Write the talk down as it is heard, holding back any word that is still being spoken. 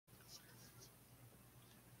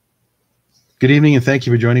Good evening, and thank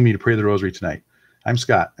you for joining me to pray the Rosary tonight. I'm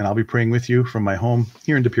Scott, and I'll be praying with you from my home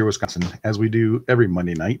here in De Pere, Wisconsin, as we do every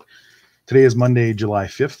Monday night. Today is Monday, July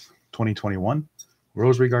 5th, 2021,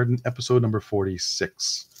 Rosary Garden, episode number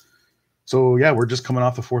 46. So, yeah, we're just coming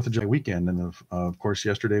off the 4th of July weekend, and of course,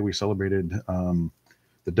 yesterday we celebrated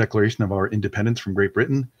the declaration of our independence from Great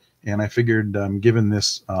Britain, and I figured, given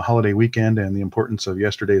this holiday weekend and the importance of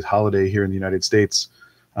yesterday's holiday here in the United States,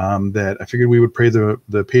 that I figured we would pray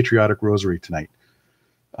the Patriotic Rosary tonight.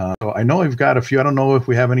 So I know I've got a few. I don't know if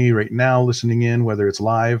we have any right now listening in, whether it's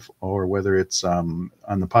live or whether it's on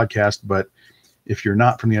the podcast. But if you're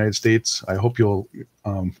not from the United States, I hope you'll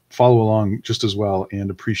follow along just as well and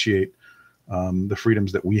appreciate the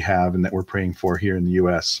freedoms that we have and that we're praying for here in the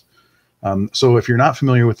U.S. So if you're not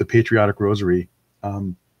familiar with the Patriotic Rosary,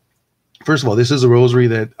 first of all, this is a rosary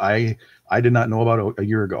that I did not know about a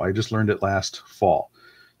year ago. I just learned it last fall.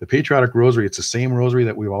 The Patriotic Rosary, it's the same rosary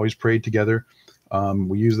that we've always prayed together.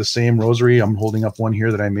 We use the same rosary. I'm holding up one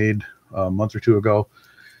here that I made a month or two ago.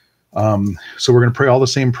 So we're going to pray all the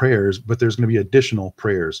same prayers, but there's going to be additional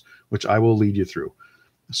prayers, which I will lead you through.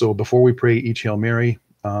 So before we pray each Hail Mary,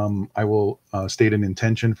 I will state an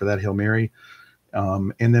intention for that Hail Mary.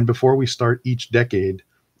 And then before we start each decade,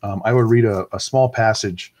 I will read a small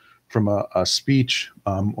passage from a speech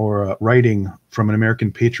or a writing from an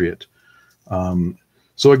American patriot.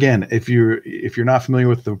 So again, if you're not familiar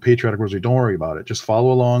with the Patriotic Rosary, don't worry about it. Just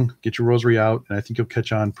follow along, get your rosary out, and I think you'll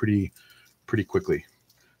catch on pretty quickly.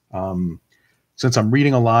 Since I'm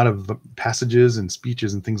reading a lot of passages and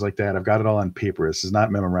speeches and things like that, I've got it all on paper. This is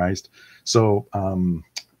not memorized. So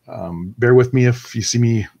bear with me if you see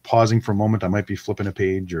me pausing for a moment. I might be flipping a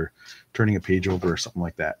page or turning a page over or something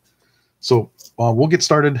like that. So we'll get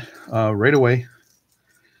started right away.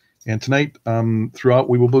 And tonight, throughout,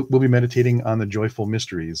 we'll be meditating on the joyful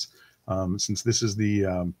mysteries, since this is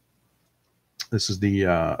the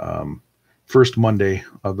first Monday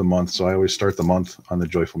of the month. So I always start the month on the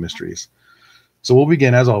joyful mysteries. So we'll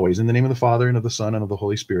begin, as always, in the name of the Father, and of the Son, and of the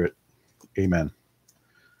Holy Spirit. Amen.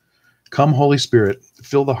 Come, Holy Spirit,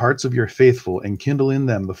 fill the hearts of your faithful, and kindle in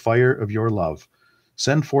them the fire of your love.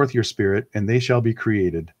 Send forth your Spirit, and they shall be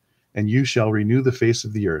created, and you shall renew the face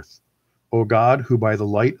of the earth. O God, who by the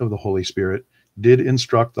light of the Holy Spirit did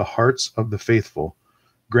instruct the hearts of the faithful,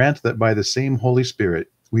 grant that by the same Holy Spirit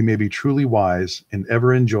we may be truly wise and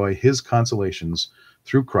ever enjoy his consolations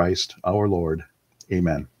through Christ our Lord.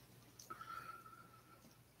 Amen.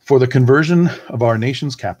 For the conversion of our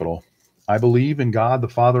nation's capital, I believe in God the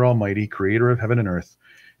Father Almighty, creator of heaven and earth,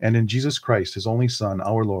 and in Jesus Christ, his only Son,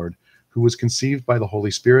 our Lord, who was conceived by the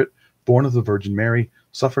Holy Spirit, born of the Virgin Mary,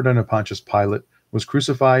 suffered under Pontius Pilate, was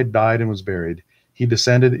crucified, died, and was buried. He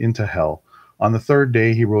descended into hell. On the third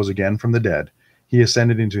day he rose again from the dead. He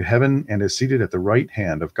ascended into heaven and is seated at the right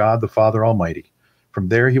hand of God the Father Almighty. From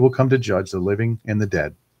there he will come to judge the living and the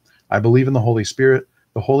dead. I believe in the Holy Spirit,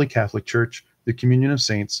 the Holy Catholic Church, the communion of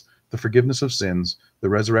saints, the forgiveness of sins, the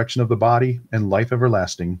resurrection of the body, and life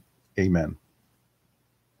everlasting. Amen.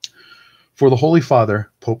 For the Holy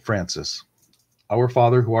Father, Pope Francis. Our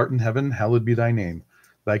Father, who art in heaven, hallowed be thy name.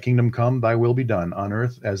 Thy kingdom come, thy will be done, on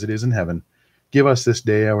earth as it is in heaven. Give us this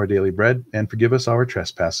day our daily bread, and forgive us our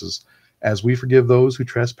trespasses, as we forgive those who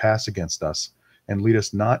trespass against us. And lead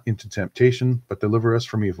us not into temptation, but deliver us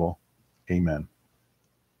from evil. Amen.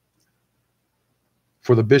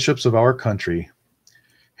 For the bishops of our country,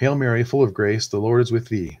 Hail Mary, full of grace, the Lord is with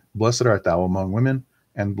thee. Blessed art thou among women,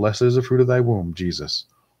 and blessed is the fruit of thy womb, Jesus.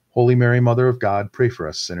 Holy Mary, Mother of God, pray for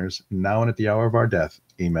us sinners, now and at the hour of our death.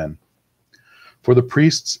 Amen. For the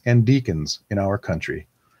priests and deacons in our country,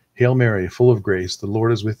 Hail Mary, full of grace, the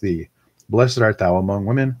Lord is with thee. Blessed art thou among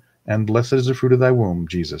women, and blessed is the fruit of thy womb,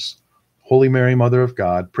 Jesus. Holy Mary, Mother of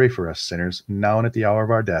God, pray for us sinners, now and at the hour of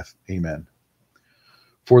our death. Amen.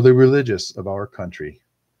 For the religious of our country,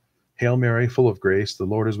 Hail Mary, full of grace, the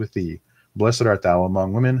Lord is with thee. Blessed art thou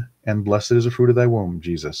among women, and blessed is the fruit of thy womb,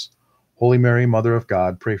 Jesus. Holy Mary, Mother of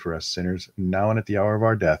God, pray for us sinners, now and at the hour of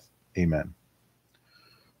our death. Amen.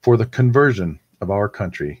 For the conversion of our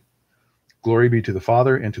country, glory be to the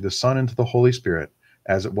Father, and to the Son, and to the Holy Spirit,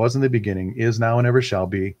 as it was in the beginning, is now, and ever shall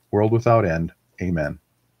be, world without end. Amen.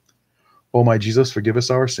 O my Jesus, forgive us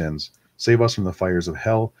our sins, save us from the fires of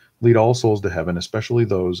hell, lead all souls to heaven, especially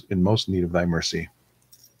those in most need of thy mercy.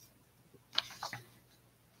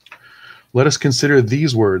 Let us consider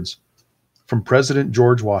these words from President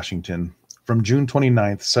George Washington from June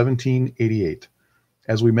 29th, 1788,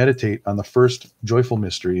 as we meditate on the first joyful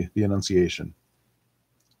mystery, the Annunciation.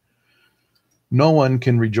 No one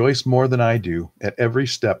can rejoice more than I do at every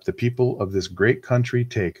step the people of this great country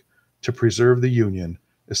take to preserve the Union,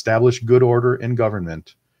 establish good order and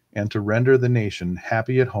government, and to render the nation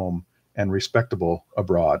happy at home and respectable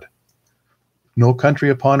abroad. No country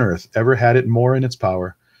upon earth ever had it more in its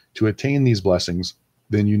power to attain these blessings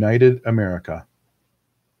than United America.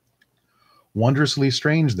 Wondrously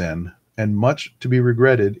strange, then, and much to be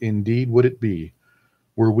regretted indeed would it be,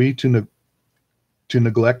 were we to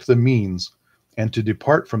neglect the means and to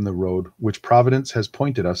depart from the road which Providence has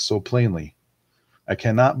pointed us so plainly. I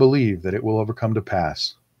cannot believe that it will ever come to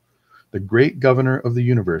pass. The great Governor of the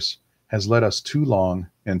universe has led us too long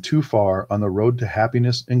and too far on the road to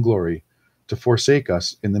happiness and glory to forsake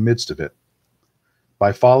us in the midst of it.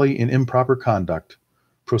 By folly and improper conduct,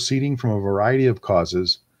 proceeding from a variety of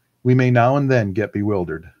causes, we may now and then get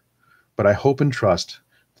bewildered. But I hope and trust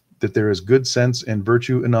that there is good sense and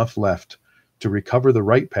virtue enough left to recover the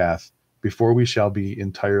right path before we shall be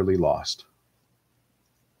entirely lost.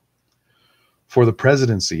 For the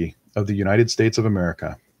presidency of the United States of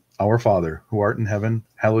America, our Father, who art in heaven,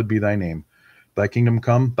 hallowed be thy name. Thy kingdom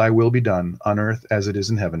come, thy will be done, on earth as it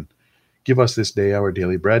is in heaven. Give us this day our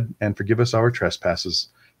daily bread, and forgive us our trespasses,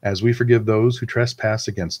 as we forgive those who trespass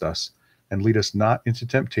against us. And lead us not into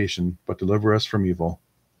temptation, but deliver us from evil.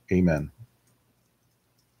 Amen.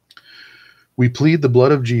 We plead the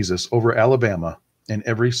blood of Jesus over Alabama and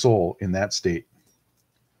every soul in that state.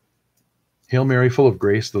 Hail Mary, full of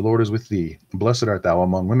grace, the Lord is with thee. Blessed art thou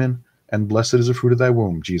among women, and blessed is the fruit of thy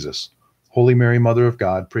womb, Jesus. Holy Mary, Mother of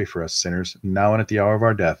God, pray for us sinners, now and at the hour of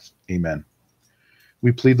our death. Amen.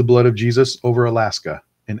 We plead the blood of Jesus over Alaska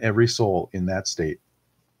and every soul in that state.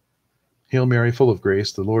 Hail Mary, full of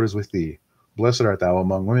grace, the Lord is with thee. Blessed art thou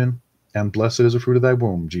among women, and blessed is the fruit of thy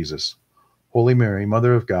womb, Jesus. Holy Mary,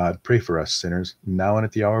 Mother of God, pray for us sinners, now and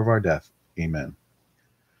at the hour of our death. Amen.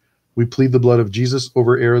 We plead the blood of Jesus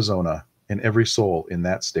over Arizona and every soul in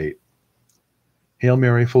that state. Hail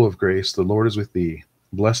Mary, full of grace, the Lord is with thee.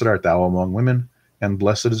 Blessed art thou among women, and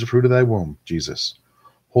blessed is the fruit of thy womb, Jesus.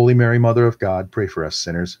 Holy Mary, Mother of God, pray for us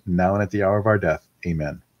sinners, now and at the hour of our death.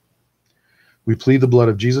 Amen. We plead the blood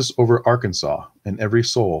of Jesus over Arkansas and every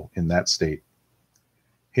soul in that state.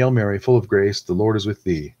 Hail Mary, full of grace, the Lord is with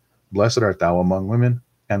thee. Blessed art thou among women,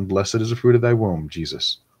 and blessed is the fruit of thy womb,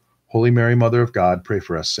 Jesus. Holy Mary, Mother of God, pray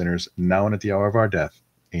for us sinners, now and at the hour of our death.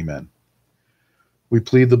 Amen. We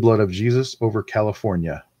plead the blood of Jesus over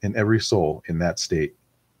California and every soul in that state.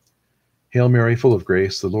 Hail Mary, full of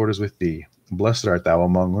grace, the Lord is with thee. Blessed art thou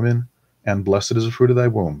among women, and blessed is the fruit of thy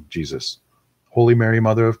womb, Jesus. Holy Mary,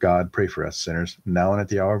 Mother of God, pray for us sinners, now and at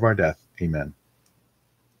the hour of our death. Amen.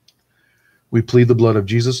 We plead the blood of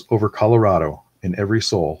Jesus over Colorado and every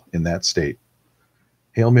soul in that state.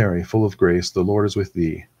 Hail Mary, full of grace, the Lord is with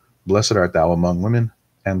thee. Blessed art thou among women,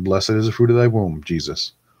 and blessed is the fruit of thy womb,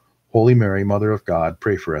 Jesus. Holy Mary, Mother of God,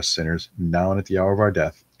 pray for us sinners, now and at the hour of our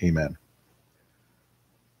death. Amen.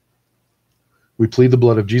 We plead the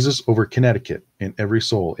blood of Jesus over Connecticut and every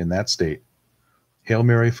soul in that state. Hail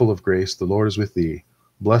Mary, full of grace, the Lord is with thee.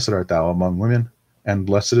 Blessed art thou among women, and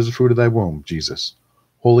blessed is the fruit of thy womb, Jesus.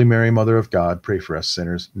 Holy Mary, Mother of God, pray for us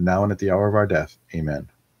sinners, now and at the hour of our death. Amen.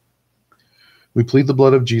 We plead the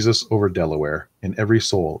blood of Jesus over Delaware and every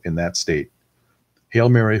soul in that state. Hail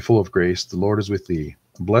Mary, full of grace, the Lord is with thee.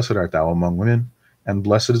 Blessed art thou among women, and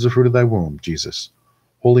blessed is the fruit of thy womb, Jesus.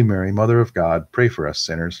 Holy Mary, Mother of God, pray for us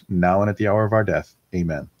sinners, now and at the hour of our death.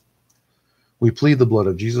 Amen. We plead the blood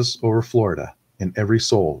of Jesus over Florida and every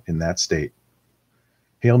soul in that state.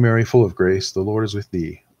 Hail Mary, full of grace, the Lord is with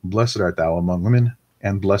thee. Blessed art thou among women,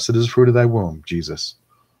 and blessed is the fruit of thy womb, Jesus.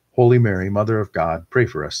 Holy Mary, Mother of God, pray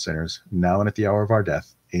for us sinners, now and at the hour of our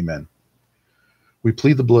death. Amen. We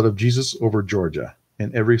plead the blood of Jesus over Georgia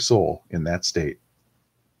and every soul in that state.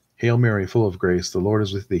 Hail Mary, full of grace, the Lord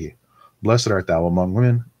is with thee. Blessed art thou among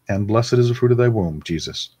women, and blessed is the fruit of thy womb,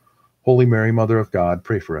 Jesus. Holy Mary, Mother of God,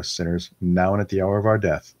 pray for us sinners, now and at the hour of our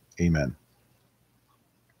death. Amen.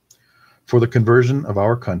 For the conversion of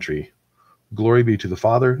our country, glory be to the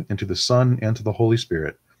Father, and to the Son, and to the Holy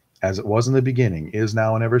Spirit, as it was in the beginning, is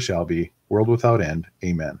now, and ever shall be, world without end.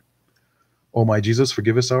 Amen. O my Jesus,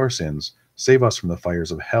 forgive us our sins, save us from the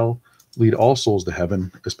fires of hell, lead all souls to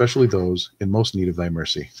heaven, especially those in most need of thy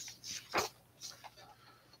mercy.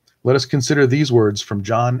 Let us consider these words from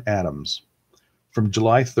John Adams, from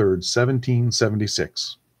July 3rd,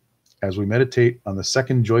 1776, as we meditate on the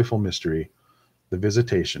second joyful mystery, the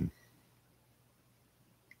Visitation.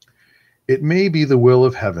 It may be the will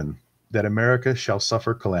of heaven that America shall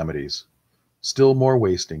suffer calamities, still more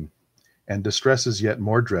wasting, and distresses yet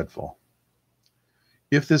more dreadful.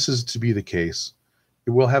 If this is to be the case,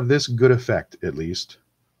 it will have this good effect, at least.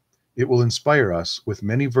 It will inspire us with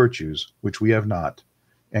many virtues which we have not,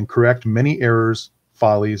 and correct many errors,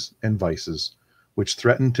 follies, and vices, which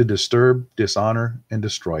threaten to disturb, dishonor, and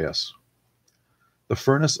destroy us. The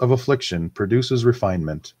furnace of affliction produces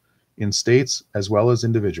refinement in states as well as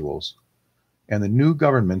individuals, and the new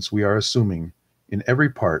governments we are assuming in every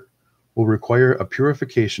part will require a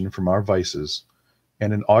purification from our vices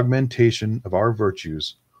and an augmentation of our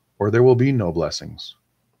virtues, or there will be no blessings.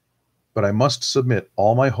 But I must submit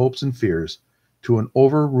all my hopes and fears to an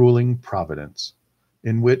overruling providence,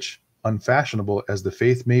 in which, unfashionable as the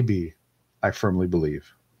faith may be, I firmly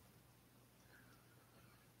believe.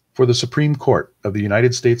 For the Supreme Court of the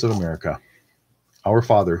United States of America, our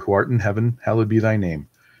Father, who art in heaven, hallowed be thy name.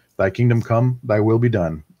 Thy kingdom come, thy will be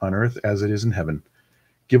done, on earth as it is in heaven.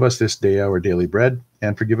 Give us this day our daily bread,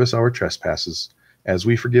 and forgive us our trespasses, as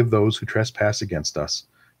we forgive those who trespass against us.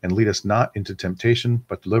 And lead us not into temptation,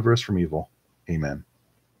 but deliver us from evil. Amen.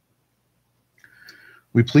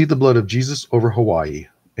 We plead the blood of Jesus over Hawaii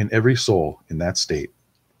and every soul in that state.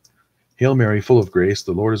 Hail Mary, full of grace,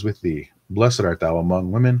 the Lord is with thee. Blessed art thou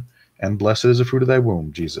among women, and blessed is the fruit of thy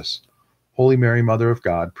womb, Jesus. Holy Mary, Mother of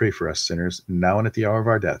God, pray for us sinners, now and at the hour of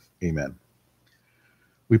our death. Amen.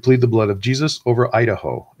 We plead the blood of Jesus over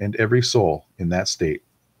Idaho and every soul in that state.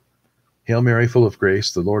 Hail Mary, full of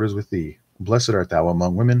grace, the Lord is with thee. Blessed art thou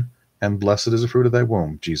among women, and blessed is the fruit of thy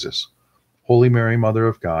womb, Jesus. Holy Mary, Mother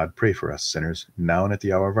of God, pray for us sinners, now and at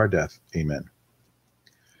the hour of our death. Amen.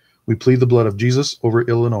 We plead the blood of Jesus over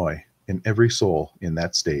Illinois and every soul in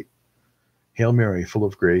that state. Hail Mary, full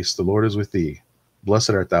of grace, the Lord is with thee.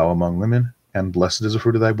 Blessed art thou among women, and blessed is the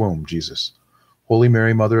fruit of thy womb, Jesus. Holy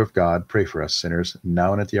Mary, Mother of God, pray for us sinners,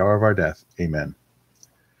 now and at the hour of our death. Amen.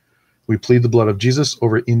 We plead the blood of Jesus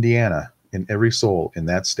over Indiana and every soul in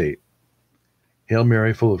that state. Hail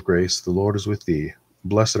Mary, full of grace, the Lord is with thee.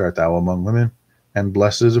 Blessed art thou among women, and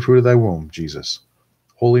blessed is the fruit of thy womb, Jesus.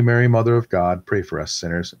 Holy Mary, Mother of God, pray for us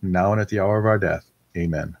sinners, now and at the hour of our death.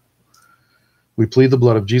 Amen. We plead the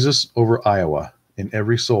blood of Jesus over Iowa and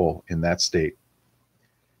every soul in that state.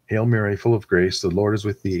 Hail Mary, full of grace, the Lord is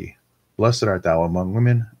with thee. Blessed art thou among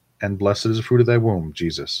women, and blessed is the fruit of thy womb,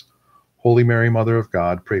 Jesus. Holy Mary, Mother of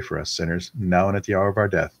God, pray for us sinners, now and at the hour of our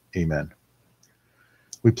death. Amen.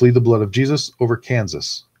 We plead the blood of Jesus over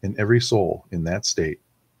Kansas and every soul in that state.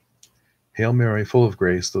 Hail Mary, full of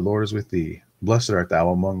grace, the Lord is with thee. Blessed art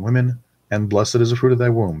thou among women, and blessed is the fruit of thy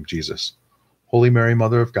womb, Jesus. Holy Mary,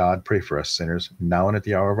 Mother of God, pray for us sinners, now and at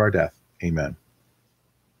the hour of our death. Amen.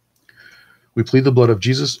 We plead the blood of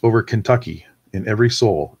Jesus over Kentucky and every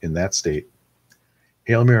soul in that state.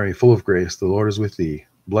 Hail Mary, full of grace, the Lord is with thee.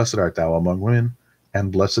 Blessed art thou among women,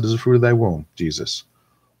 and blessed is the fruit of thy womb, Jesus.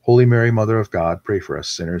 Holy Mary, Mother of God, pray for us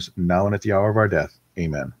sinners, now and at the hour of our death.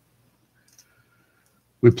 Amen.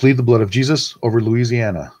 We plead the blood of Jesus over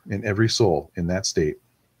Louisiana and every soul in that state.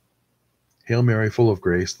 Hail Mary, full of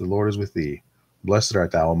grace, the Lord is with thee. Blessed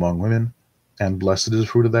art thou among women, and blessed is the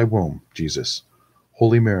fruit of thy womb, Jesus.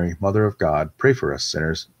 Holy Mary, Mother of God, pray for us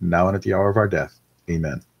sinners, now and at the hour of our death.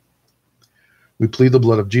 Amen. We plead the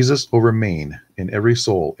blood of Jesus over Maine and every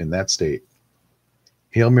soul in that state.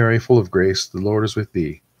 Hail Mary, full of grace, the Lord is with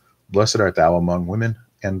thee. Blessed art thou among women,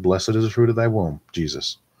 and blessed is the fruit of thy womb,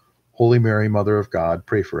 Jesus. Holy Mary, Mother of God,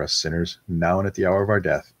 pray for us sinners, now and at the hour of our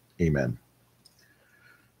death. Amen.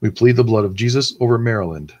 We plead the blood of Jesus over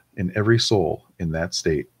Maryland and every soul in that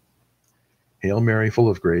state. Hail Mary, full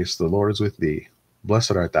of grace, the Lord is with thee.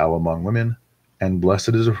 Blessed art thou among women, and blessed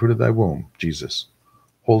is the fruit of thy womb, Jesus.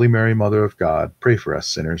 Holy Mary, Mother of God, pray for us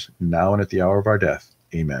sinners, now and at the hour of our death.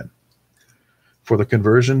 Amen. For the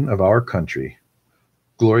conversion of our country,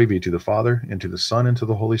 glory be to the Father, and to the Son, and to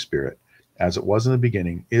the Holy Spirit, as it was in the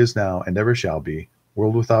beginning, is now, and ever shall be,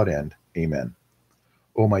 world without end. Amen.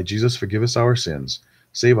 O my Jesus, forgive us our sins,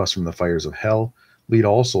 save us from the fires of hell, lead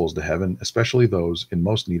all souls to heaven, especially those in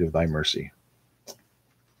most need of thy mercy.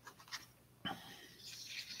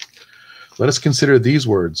 Let us consider these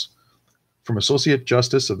words from Associate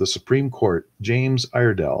Justice of the Supreme Court, James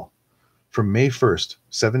Iredell, from May 1st,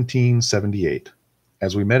 1778,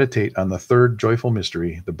 as we meditate on the third joyful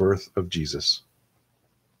mystery, the birth of Jesus.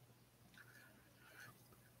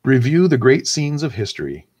 Review the great scenes of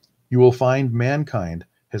history. You will find mankind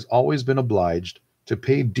has always been obliged to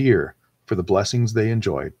pay dear for the blessings they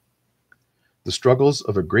enjoyed. The struggles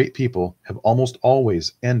of a great people have almost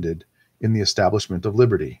always ended in the establishment of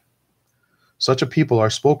liberty. Such a people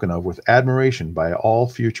are spoken of with admiration by all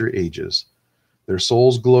future ages. Their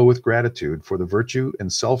souls glow with gratitude for the virtue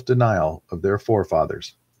and self-denial of their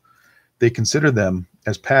forefathers. They consider them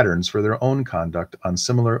as patterns for their own conduct on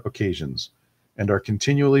similar occasions, and are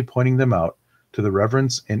continually pointing them out to the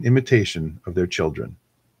reverence and imitation of their children.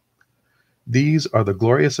 These are the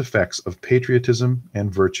glorious effects of patriotism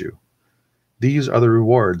and virtue. These are the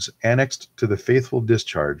rewards annexed to the faithful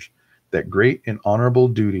discharge, that great and honorable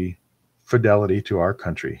duty, fidelity to our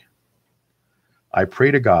country. I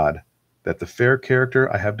pray to God that the fair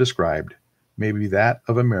character I have described may be that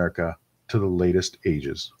of America to the latest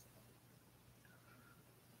ages.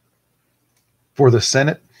 For the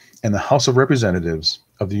Senate and the House of Representatives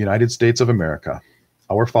of the United States of America,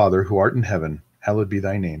 our Father, who art in heaven, hallowed be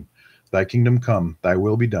thy name. Thy kingdom come, thy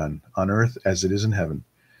will be done, on earth as it is in heaven.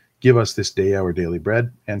 Give us this day our daily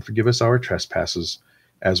bread, and forgive us our trespasses,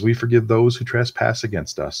 as we forgive those who trespass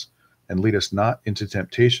against us. And lead us not into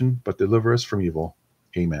temptation, but deliver us from evil.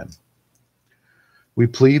 Amen. We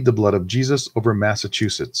plead the blood of Jesus over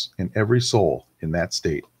Massachusetts and every soul in that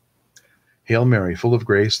state. Hail Mary, full of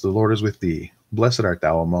grace, the Lord is with thee. Blessed art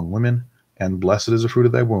thou among women, and blessed is the fruit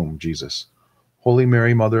of thy womb, Jesus. Holy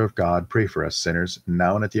Mary, Mother of God, pray for us sinners,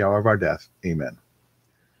 now and at the hour of our death. Amen.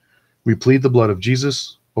 We plead the blood of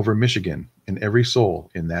Jesus over Michigan and every soul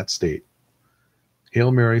in that state.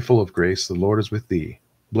 Hail Mary, full of grace, the Lord is with thee.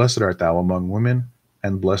 Blessed art thou among women,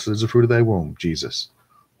 and blessed is the fruit of thy womb, Jesus.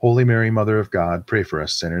 Holy Mary, Mother of God, pray for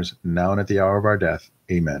us sinners, now and at the hour of our death.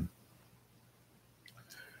 Amen.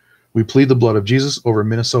 We plead the blood of Jesus over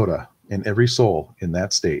Minnesota and every soul in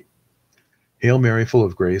that state. Hail Mary, full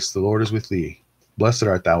of grace, the Lord is with thee. Blessed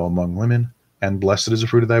art thou among women, and blessed is the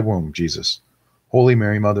fruit of thy womb, Jesus. Holy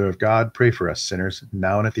Mary, Mother of God, pray for us sinners,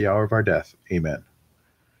 now and at the hour of our death. Amen.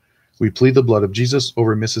 We plead the blood of Jesus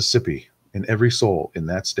over Mississippi and every soul in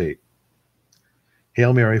that state.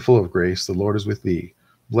 Hail Mary, full of grace, the Lord is with thee.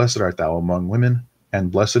 Blessed art thou among women,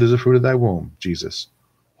 and blessed is the fruit of thy womb, Jesus.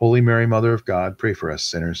 Holy Mary, Mother of God, pray for us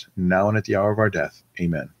sinners, now and at the hour of our death.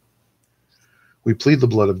 Amen. We plead the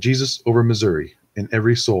blood of Jesus over Missouri and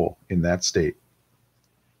every soul in that state.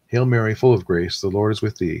 Hail Mary, full of grace, the Lord is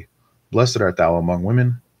with thee. Blessed art thou among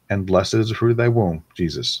women, and blessed is the fruit of thy womb,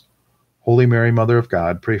 Jesus. Holy Mary, Mother of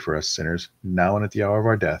God, pray for us sinners, now and at the hour of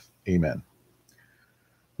our death. Amen.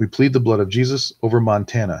 We plead the blood of Jesus over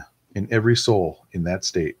Montana and every soul in that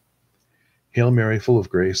state. Hail Mary, full of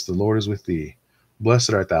grace, the Lord is with thee.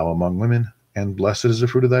 Blessed art thou among women, and blessed is the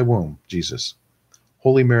fruit of thy womb, Jesus.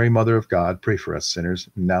 Holy Mary, Mother of God, pray for us sinners,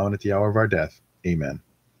 now and at the hour of our death. Amen.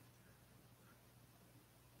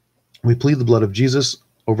 We plead the blood of Jesus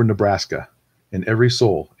over Nebraska and every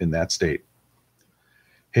soul in that state.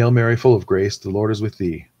 Hail Mary, full of grace, the Lord is with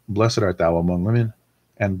thee. Blessed art thou among women,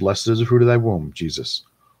 and blessed is the fruit of thy womb, Jesus.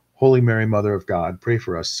 Holy Mary, Mother of God, pray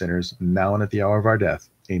for us sinners, now and at the hour of our death.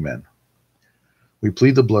 Amen. We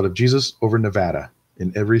plead the blood of Jesus over Nevada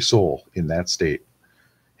and every soul in that state.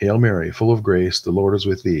 Hail Mary, full of grace, the Lord is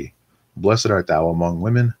with thee. Blessed art thou among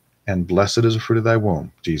women, and blessed is the fruit of thy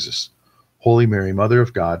womb, Jesus. Holy Mary, Mother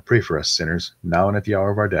of God, pray for us sinners, now and at the hour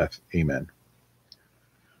of our death. Amen.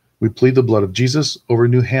 We plead the blood of Jesus over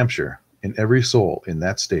New Hampshire and every soul in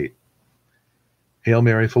that state. Hail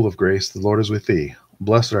Mary, full of grace, the Lord is with thee.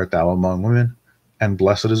 Blessed art thou among women, and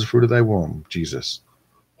blessed is the fruit of thy womb, Jesus.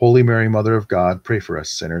 Holy Mary, Mother of God, pray for us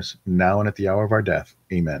sinners, now and at the hour of our death.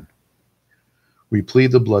 Amen. We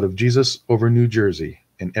plead the blood of Jesus over New Jersey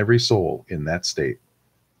and every soul in that state.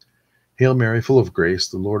 Hail Mary, full of grace,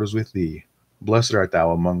 the Lord is with thee. Blessed art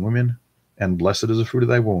thou among women, and blessed is the fruit of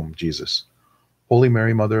thy womb, Jesus. Holy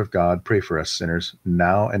Mary, Mother of God, pray for us sinners,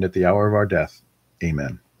 now and at the hour of our death.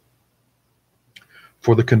 Amen.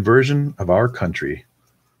 For the conversion of our country,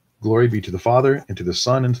 glory be to the Father, and to the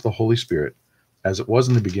Son, and to the Holy Spirit, as it was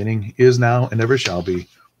in the beginning, is now, and ever shall be,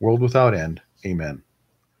 world without end. Amen.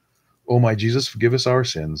 O my Jesus, forgive us our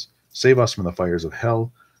sins, save us from the fires of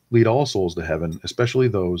hell, lead all souls to heaven, especially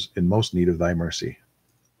those in most need of thy mercy.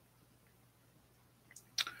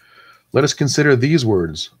 Let us consider these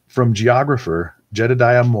words from geographer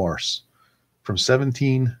Jedidiah Morse from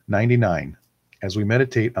 1799 as we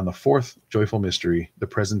meditate on the fourth joyful mystery, the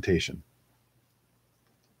Presentation.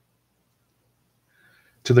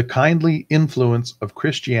 To the kindly influence of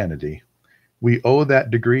Christianity, we owe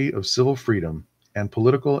that degree of civil freedom and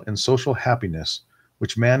political and social happiness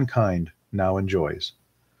which mankind now enjoys.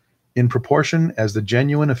 In proportion as the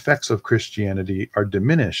genuine effects of Christianity are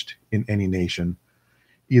diminished in any nation,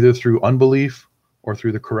 either through unbelief or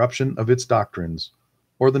through the corruption of its doctrines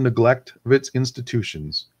or the neglect of its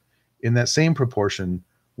institutions, in that same proportion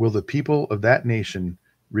will the people of that nation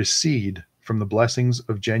recede from the blessings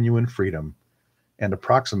of genuine freedom and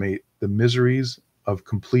approximate the miseries of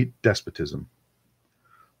complete despotism.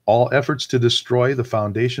 All efforts to destroy the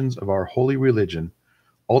foundations of our holy religion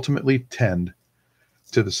ultimately tend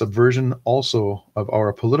to the subversion also of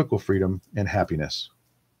our political freedom and happiness.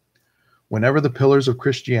 Whenever the pillars of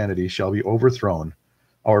Christianity shall be overthrown,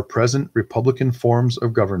 our present republican forms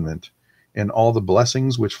of government, and all the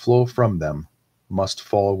blessings which flow from them must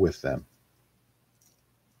fall with them.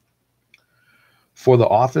 For the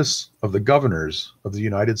office of the governors of the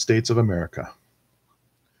United States of America.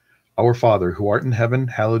 Our Father, who art in heaven,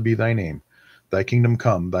 hallowed be thy name. Thy kingdom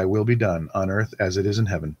come, thy will be done, on earth as it is in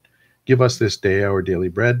heaven. Give us this day our daily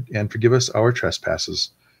bread, and forgive us our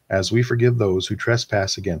trespasses, as we forgive those who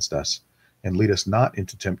trespass against us. And lead us not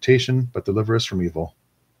into temptation, but deliver us from evil.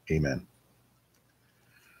 Amen.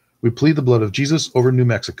 We plead the blood of Jesus over New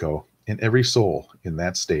Mexico and every soul in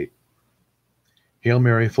that state. Hail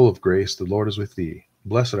Mary, full of grace, the Lord is with thee.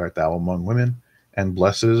 Blessed art thou among women, and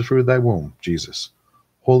blessed is the fruit of thy womb, Jesus.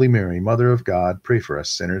 Holy Mary, Mother of God, pray for us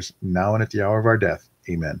sinners, now and at the hour of our death.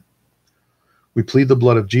 Amen. We plead the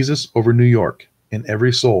blood of Jesus over New York and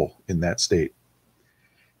every soul in that state.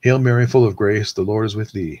 Hail Mary, full of grace, the Lord is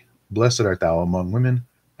with thee. Blessed art thou among women,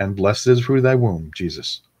 and blessed is the fruit of thy womb,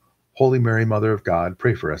 Jesus. Holy Mary, Mother of God,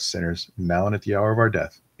 pray for us sinners, now and at the hour of our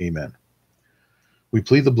death. Amen. We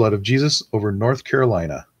plead the blood of Jesus over North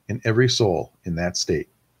Carolina and every soul in that state.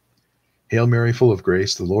 Hail Mary, full of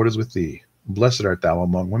grace, the Lord is with thee. Blessed art thou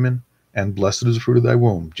among women, and blessed is the fruit of thy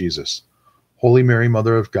womb, Jesus. Holy Mary,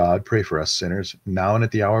 Mother of God, pray for us sinners, now and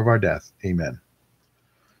at the hour of our death. Amen.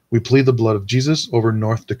 We plead the blood of Jesus over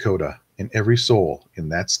North Dakota and every soul in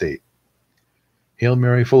that state. Hail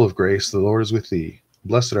Mary, full of grace, the Lord is with thee.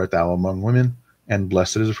 Blessed art thou among women, and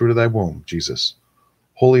blessed is the fruit of thy womb, Jesus.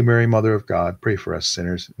 Holy Mary, Mother of God, pray for us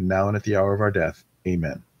sinners, now and at the hour of our death.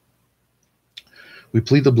 Amen. We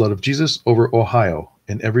plead the blood of Jesus over Ohio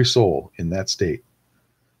and every soul in that state.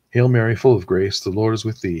 Hail Mary, full of grace, the Lord is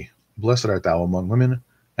with thee. Blessed art thou among women,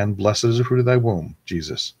 and blessed is the fruit of thy womb,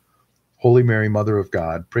 Jesus. Holy Mary, Mother of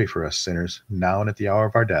God, pray for us sinners, now and at the hour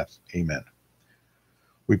of our death. Amen.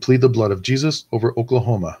 We plead the blood of Jesus over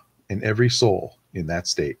Oklahoma and every soul in that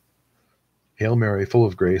state. Hail Mary, full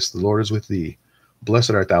of grace, the Lord is with thee.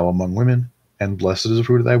 Blessed art thou among women, and blessed is the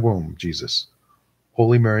fruit of thy womb, Jesus.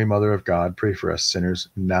 Holy Mary, Mother of God, pray for us sinners,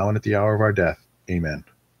 now and at the hour of our death. Amen.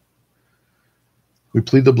 We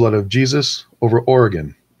plead the blood of Jesus over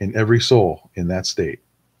Oregon and every soul in that state.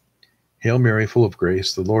 Hail Mary, full of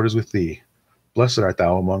grace, the Lord is with thee. Blessed art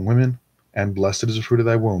thou among women, and blessed is the fruit of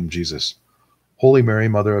thy womb, Jesus. Holy Mary,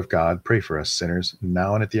 Mother of God, pray for us sinners,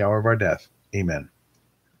 now and at the hour of our death. Amen.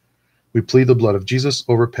 We plead the blood of Jesus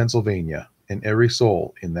over Pennsylvania and every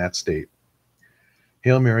soul in that state.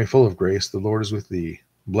 Hail Mary, full of grace, the Lord is with thee.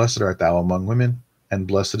 Blessed art thou among women, and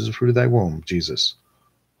blessed is the fruit of thy womb, Jesus.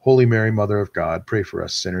 Holy Mary, Mother of God, pray for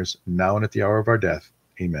us sinners, now and at the hour of our death.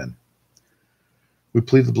 Amen. We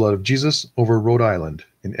plead the blood of Jesus over Rhode Island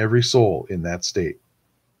and every soul in that state.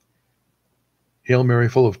 Hail Mary,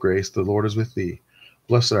 full of grace, the Lord is with thee.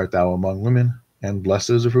 Blessed art thou among women, and blessed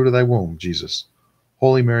is the fruit of thy womb, Jesus.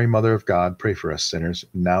 Holy Mary, Mother of God, pray for us sinners,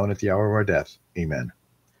 now and at the hour of our death. Amen.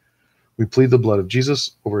 We plead the blood of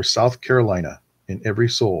Jesus over South Carolina and every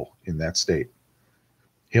soul in that state.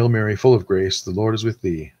 Hail Mary, full of grace, the Lord is with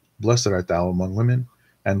thee. Blessed art thou among women,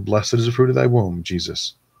 and blessed is the fruit of thy womb,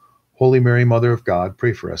 Jesus. Holy Mary, Mother of God,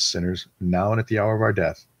 pray for us sinners, now and at the hour of our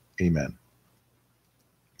death. Amen.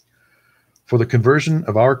 For the conversion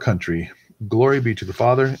of our country, glory be to the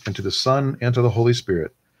Father, and to the Son, and to the Holy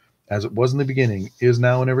Spirit, as it was in the beginning, is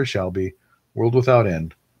now, and ever shall be, world without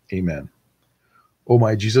end. Amen. O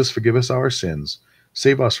my Jesus, forgive us our sins,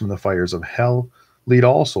 save us from the fires of hell, lead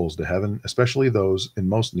all souls to heaven, especially those in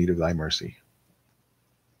most need of thy mercy.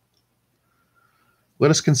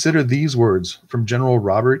 Let us consider these words from General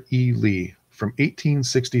Robert E. Lee from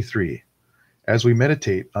 1863 as we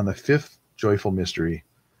meditate on the fifth joyful mystery,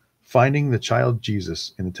 finding the child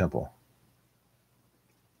Jesus in the temple.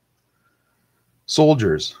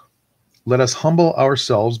 Soldiers, let us humble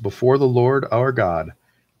ourselves before the Lord our God,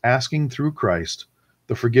 asking through Christ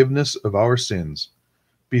the forgiveness of our sins,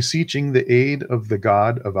 beseeching the aid of the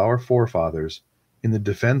God of our forefathers in the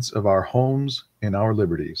defense of our homes and our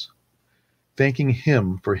liberties, thanking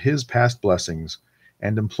him for his past blessings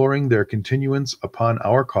and imploring their continuance upon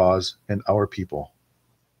our cause and our people.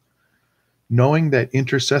 Knowing that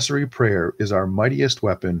intercessory prayer is our mightiest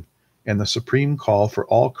weapon and the supreme call for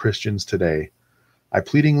all Christians today, I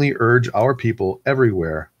pleadingly urge our people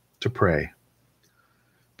everywhere to pray.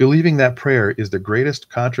 Believing that prayer is the greatest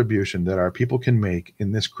contribution that our people can make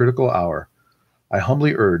in this critical hour, I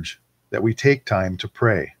humbly urge that we take time to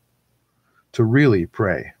pray, to really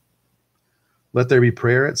pray. Let there be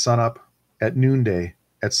prayer at sunup, at noonday,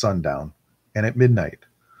 at sundown, and at midnight,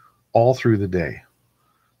 all through the day.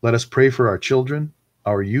 Let us pray for our children,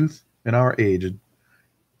 our youth, and our aged,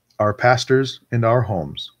 our pastors, and our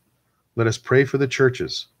homes. Let us pray for the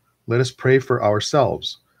churches. Let us pray for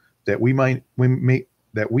ourselves, that we may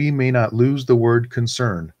that we may not lose the word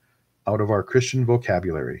concern out of our Christian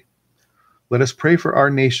vocabulary. Let us pray for our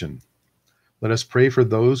nation. Let us pray for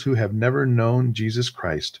those who have never known Jesus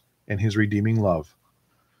Christ and his redeeming love,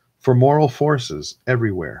 for moral forces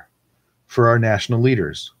everywhere, for our national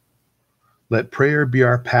leaders. Let prayer be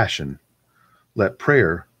our passion. Let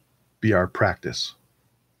prayer be our practice.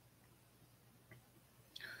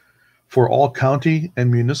 For all county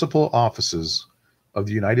and municipal offices of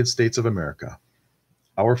the United States of America.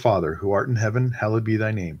 Our Father, who art in heaven, hallowed be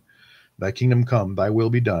thy name. Thy kingdom come, thy will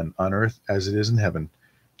be done, on earth as it is in heaven.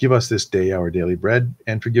 Give us this day our daily bread,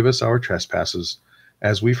 and forgive us our trespasses,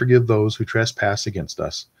 as we forgive those who trespass against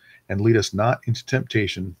us. And lead us not into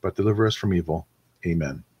temptation, but deliver us from evil.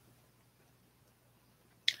 Amen.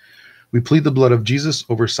 We plead the blood of Jesus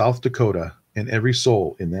over South Dakota and every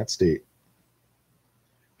soul in that state.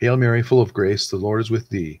 Hail Mary, full of grace, the Lord is with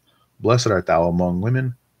thee. Blessed art thou among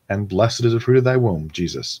women, and blessed is the fruit of thy womb,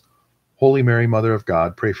 Jesus. Holy Mary, Mother of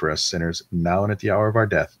God, pray for us sinners, now and at the hour of our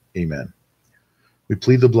death. Amen. We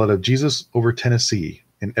plead the blood of Jesus over Tennessee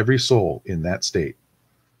and every soul in that state.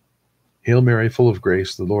 Hail Mary, full of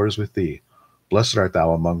grace, the Lord is with thee. Blessed art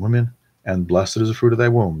thou among women, and blessed is the fruit of thy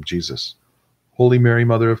womb, Jesus. Holy Mary,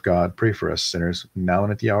 Mother of God, pray for us sinners, now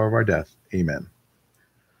and at the hour of our death. Amen.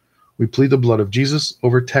 We plead the blood of Jesus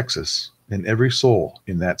over Texas and every soul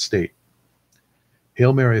in that state.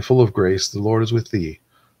 Hail Mary, full of grace, the Lord is with thee.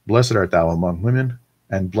 Blessed art thou among women,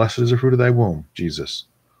 and blessed is the fruit of thy womb, Jesus.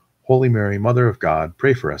 Holy Mary, Mother of God,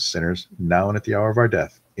 pray for us sinners, now and at the hour of our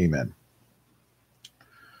death. Amen.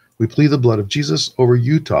 We plead the blood of Jesus over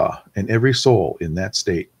Utah and every soul in that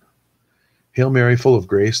state. Hail Mary, full of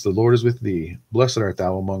grace, the Lord is with thee. Blessed art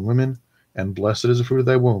thou among women, and blessed is the fruit of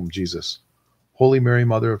thy womb, Jesus. Holy Mary,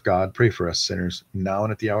 Mother of God, pray for us sinners, now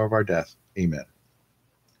and at the hour of our death. Amen.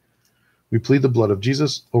 We plead the blood of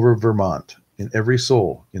Jesus over Vermont and every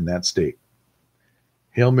soul in that state.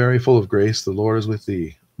 Hail Mary, full of grace, the Lord is with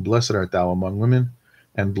thee. Blessed art thou among women,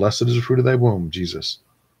 and blessed is the fruit of thy womb, Jesus.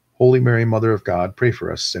 Holy Mary, Mother of God, pray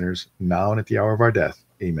for us sinners, now and at the hour of our death.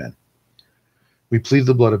 Amen. We plead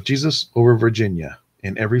the blood of Jesus over Virginia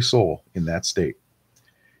and every soul in that state.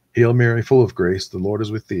 Hail Mary, full of grace, the Lord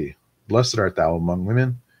is with thee. Blessed art thou among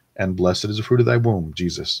women, and blessed is the fruit of thy womb,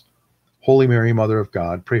 Jesus. Holy Mary, Mother of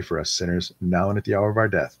God, pray for us sinners, now and at the hour of our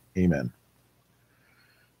death. Amen.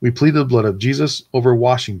 We plead the blood of Jesus over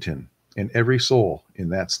Washington and every soul in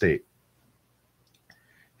that state.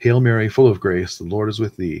 Hail Mary, full of grace, the Lord is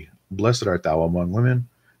with thee. Blessed art thou among women,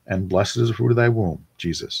 and blessed is the fruit of thy womb,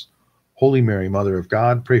 Jesus. Holy Mary, Mother of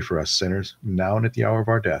God, pray for us sinners, now and at the hour of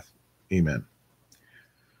our death. Amen.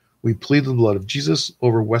 We plead the blood of Jesus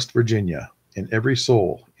over West Virginia and every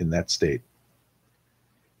soul in that state.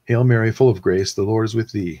 Hail Mary, full of grace, the Lord is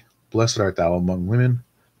with thee. Blessed art thou among women,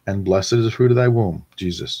 and blessed is the fruit of thy womb,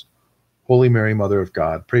 Jesus. Holy Mary, Mother of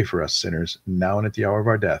God, pray for us sinners, now and at the hour of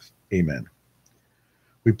our death. Amen.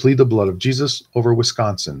 We plead the blood of Jesus over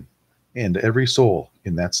Wisconsin and every soul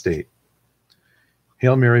in that state.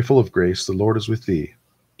 Hail Mary, full of grace, the Lord is with thee.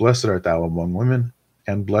 Blessed art thou among women,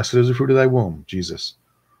 and blessed is the fruit of thy womb, Jesus.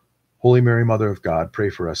 Holy Mary, Mother of God, pray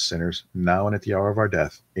for us sinners, now and at the hour of our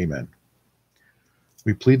death. Amen.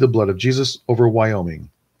 We plead the blood of Jesus over Wyoming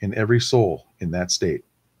and every soul in that state.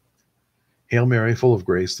 Hail Mary, full of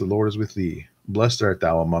grace, the Lord is with thee. Blessed art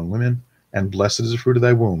thou among women, and blessed is the fruit of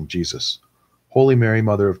thy womb, Jesus. Holy Mary,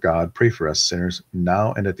 Mother of God, pray for us sinners,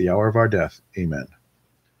 now and at the hour of our death. Amen.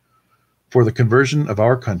 For the conversion of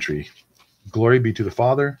our country, glory be to the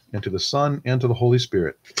Father, and to the Son, and to the Holy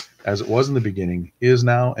Spirit, as it was in the beginning, is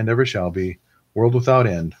now, and ever shall be, world without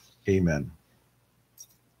end. Amen.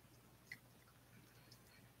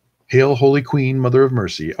 Hail, Holy Queen, Mother of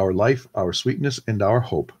Mercy, our life, our sweetness, and our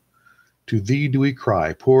hope. To thee do we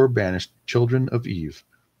cry, poor banished children of Eve.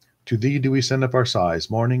 To thee do we send up our sighs,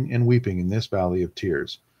 mourning and weeping in this valley of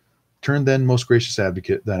tears. Turn then, most gracious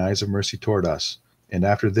Advocate, thine eyes of mercy toward us, and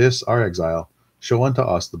after this our exile, show unto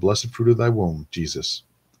us the blessed fruit of thy womb, Jesus.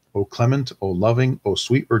 O clement, O loving, O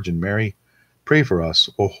sweet Virgin Mary, pray for us,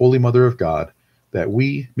 O Holy Mother of God, that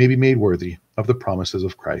we may be made worthy of the promises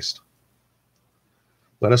of Christ.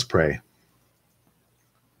 Let us pray.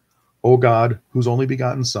 O God, whose only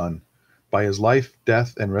begotten Son, by his life,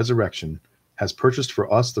 death, and resurrection, has purchased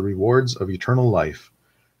for us the rewards of eternal life,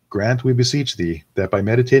 grant, we beseech thee, that by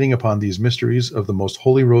meditating upon these mysteries of the most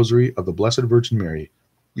holy rosary of the Blessed Virgin Mary,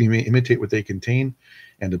 we may imitate what they contain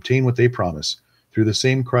and obtain what they promise, through the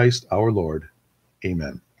same Christ our Lord.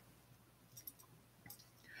 Amen.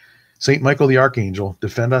 Saint Michael the Archangel,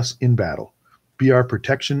 defend us in battle. Be our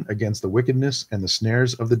protection against the wickedness and the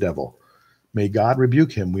snares of the devil. May God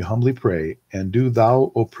rebuke him, we humbly pray, and do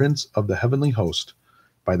thou, O Prince of the heavenly host,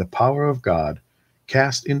 by the power of God,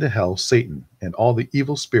 cast into hell Satan and all the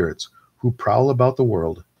evil spirits who prowl about the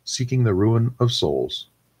world, seeking the ruin of souls.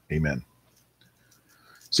 Amen.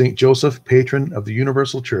 Saint Joseph, patron of the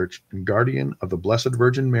universal church and guardian of the Blessed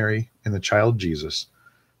Virgin Mary and the child Jesus,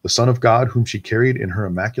 the Son of God whom she carried in her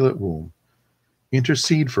immaculate womb,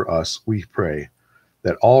 intercede for us, we pray,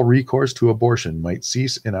 that all recourse to abortion might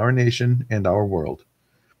cease in our nation and our world.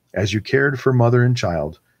 As you cared for mother and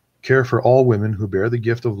child, care for all women who bear the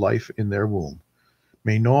gift of life in their womb.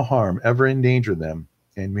 May no harm ever endanger them,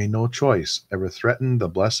 and may no choice ever threaten the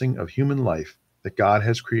blessing of human life that God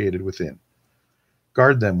has created within.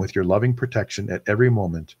 Guard them with your loving protection at every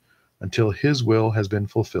moment until his will has been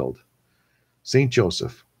fulfilled. Saint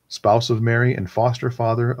Joseph, spouse of Mary and foster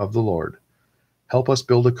father of the Lord, help us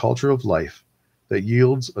build a culture of life that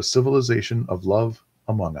yields a civilization of love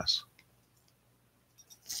among us.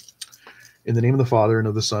 In the name of the Father, and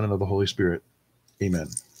of the Son, and of the Holy Spirit. Amen.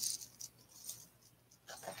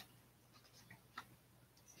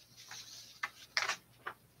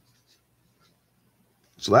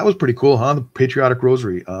 So that was pretty cool, huh? The Patriotic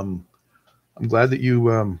Rosary. I'm glad that you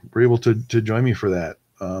were able to join me for that.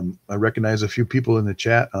 I recognize a few people in the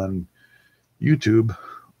chat on YouTube.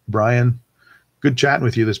 Brian, good chatting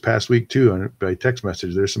with you this past week too, by text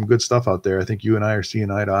message. There's some good stuff out there. I think you and I are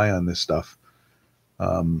seeing eye to eye on this stuff.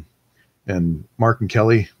 And Mark and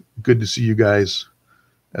Kelly, good to see you guys,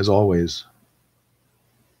 as always.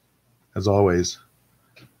 As always.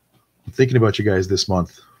 I'm thinking about you guys this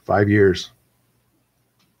month. 5 years.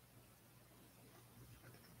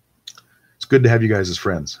 It's good to have you guys as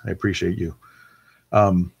friends. I appreciate you.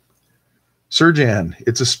 Sir Jan,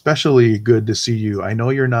 it's especially good to see you. I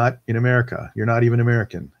know you're not in America. You're not even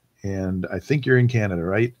American. And I think you're in Canada,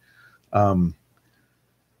 right?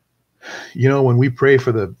 You know, when we pray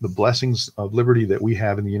for the blessings of liberty that we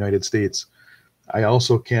have in the United States, I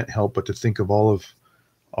also can't help but to think of all of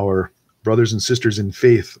our brothers and sisters in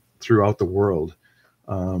faith throughout the world.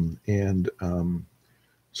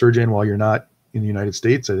 Sir Jan, while you're not in the United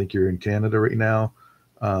States, I think you're in Canada right now.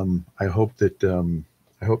 I hope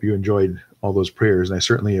you enjoyed all those prayers, and I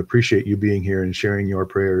certainly appreciate you being here and sharing your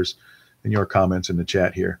prayers and your comments in the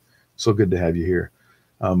chat here. So good to have you here.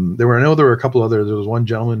 There were a couple others. There was one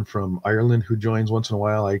gentleman from Ireland who joins once in a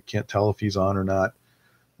while. I can't tell if he's on or not,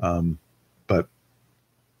 but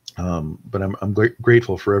I'm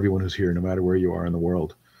grateful for everyone who's here, no matter where you are in the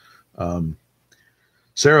world.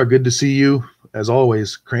 Sarah, good to see you as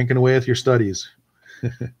always, cranking away with your studies.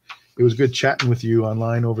 It was good chatting with you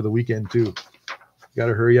online over the weekend too. Got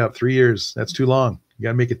to hurry up. 3 years. That's too long. You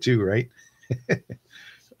got to make it 2, right?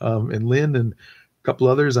 And Lynn and a couple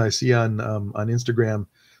others I see on Instagram.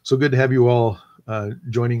 So good to have you all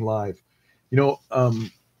joining live. You know,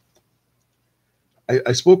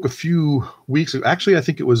 I spoke a few weeks ago. Actually, I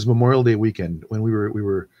think it was Memorial Day weekend when we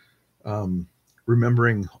were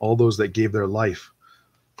remembering all those that gave their life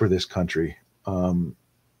for this country.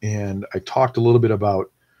 And I talked a little bit about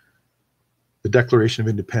the Declaration of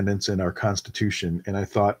Independence and our Constitution. And I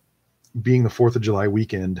thought, being the 4th of July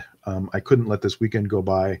weekend, I couldn't let this weekend go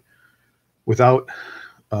by without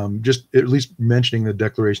just at least mentioning the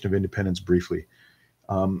Declaration of Independence briefly.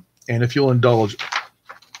 And if you'll indulge,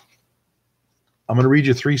 I'm going to read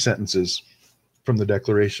you 3 sentences from the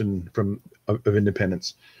Declaration of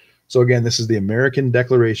Independence. So again, this is the American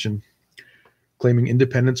Declaration claiming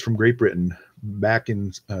independence from Great Britain back in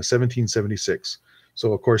 1776.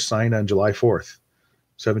 So, of course, signed on July 4th,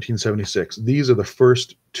 1776. These are the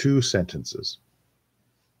first 2 sentences.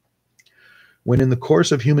 When in the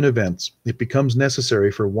course of human events, it becomes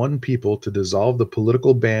necessary for one people to dissolve the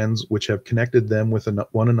political bands which have connected them with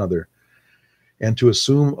one another, and to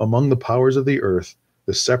assume among the powers of the earth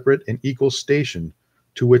the separate and equal station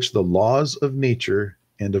to which the laws of nature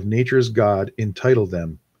and of nature's God entitle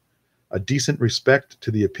them, a decent respect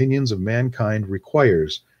to the opinions of mankind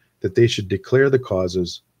requires that they should declare the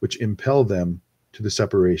causes which impel them to the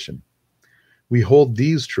separation. We hold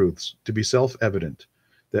these truths to be self-evident,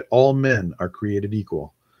 that all men are created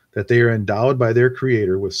equal, that they are endowed by their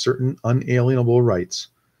Creator with certain unalienable rights,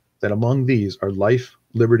 that among these are life,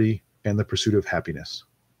 liberty, and the pursuit of happiness.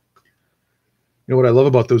 You know what I love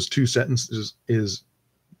about those 2 sentences is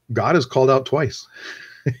God is called out twice,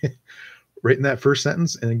 right in that first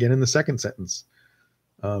sentence and again in the second sentence.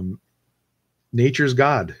 Nature's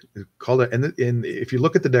God called it, and if you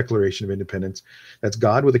look at the Declaration of Independence, that's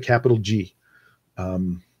God with a capital G.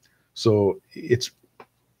 So it's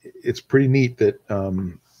pretty neat that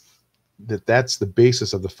that's the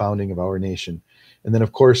basis of the founding of our nation. And then,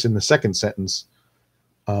 of course, in the second sentence,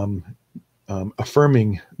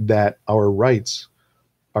 affirming that our rights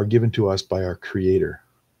are given to us by our Creator.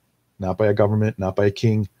 not by a government, not by a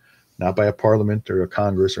king, not by a parliament or a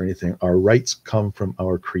Congress or anything. Our rights come from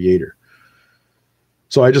our Creator.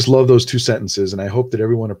 So I just love those two sentences, and I hope that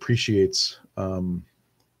everyone appreciates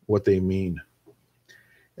what they mean.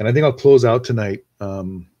 And I think I'll close out tonight.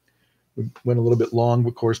 We went a little bit long,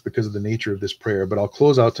 of course, because of the nature of this prayer, but I'll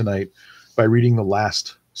close out tonight by reading the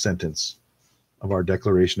last sentence of our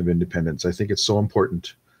Declaration of Independence. I think it's so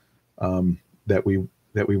important that we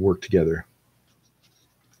work together.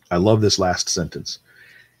 I love this last sentence.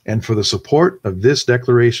 And for the support of this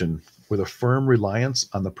declaration, with a firm reliance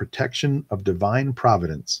on the protection of divine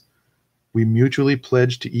providence, we mutually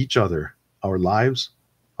pledge to each other our lives,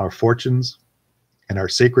 our fortunes, and our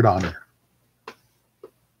sacred honor.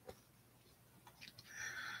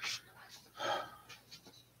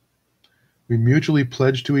 We mutually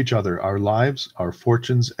pledge to each other our lives, our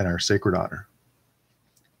fortunes, and our sacred honor.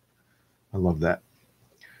 I love that.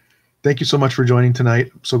 Thank you so much for joining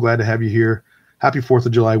tonight. I'm so glad to have you here. Happy 4th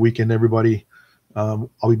of July weekend, everybody. I'll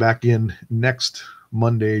be back in next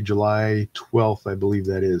Monday, July 12th, I believe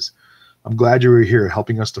that is. I'm glad you were here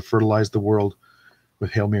helping us to fertilize the world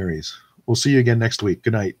with Hail Marys. We'll see you again next week.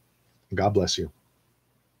 Good night. God bless you.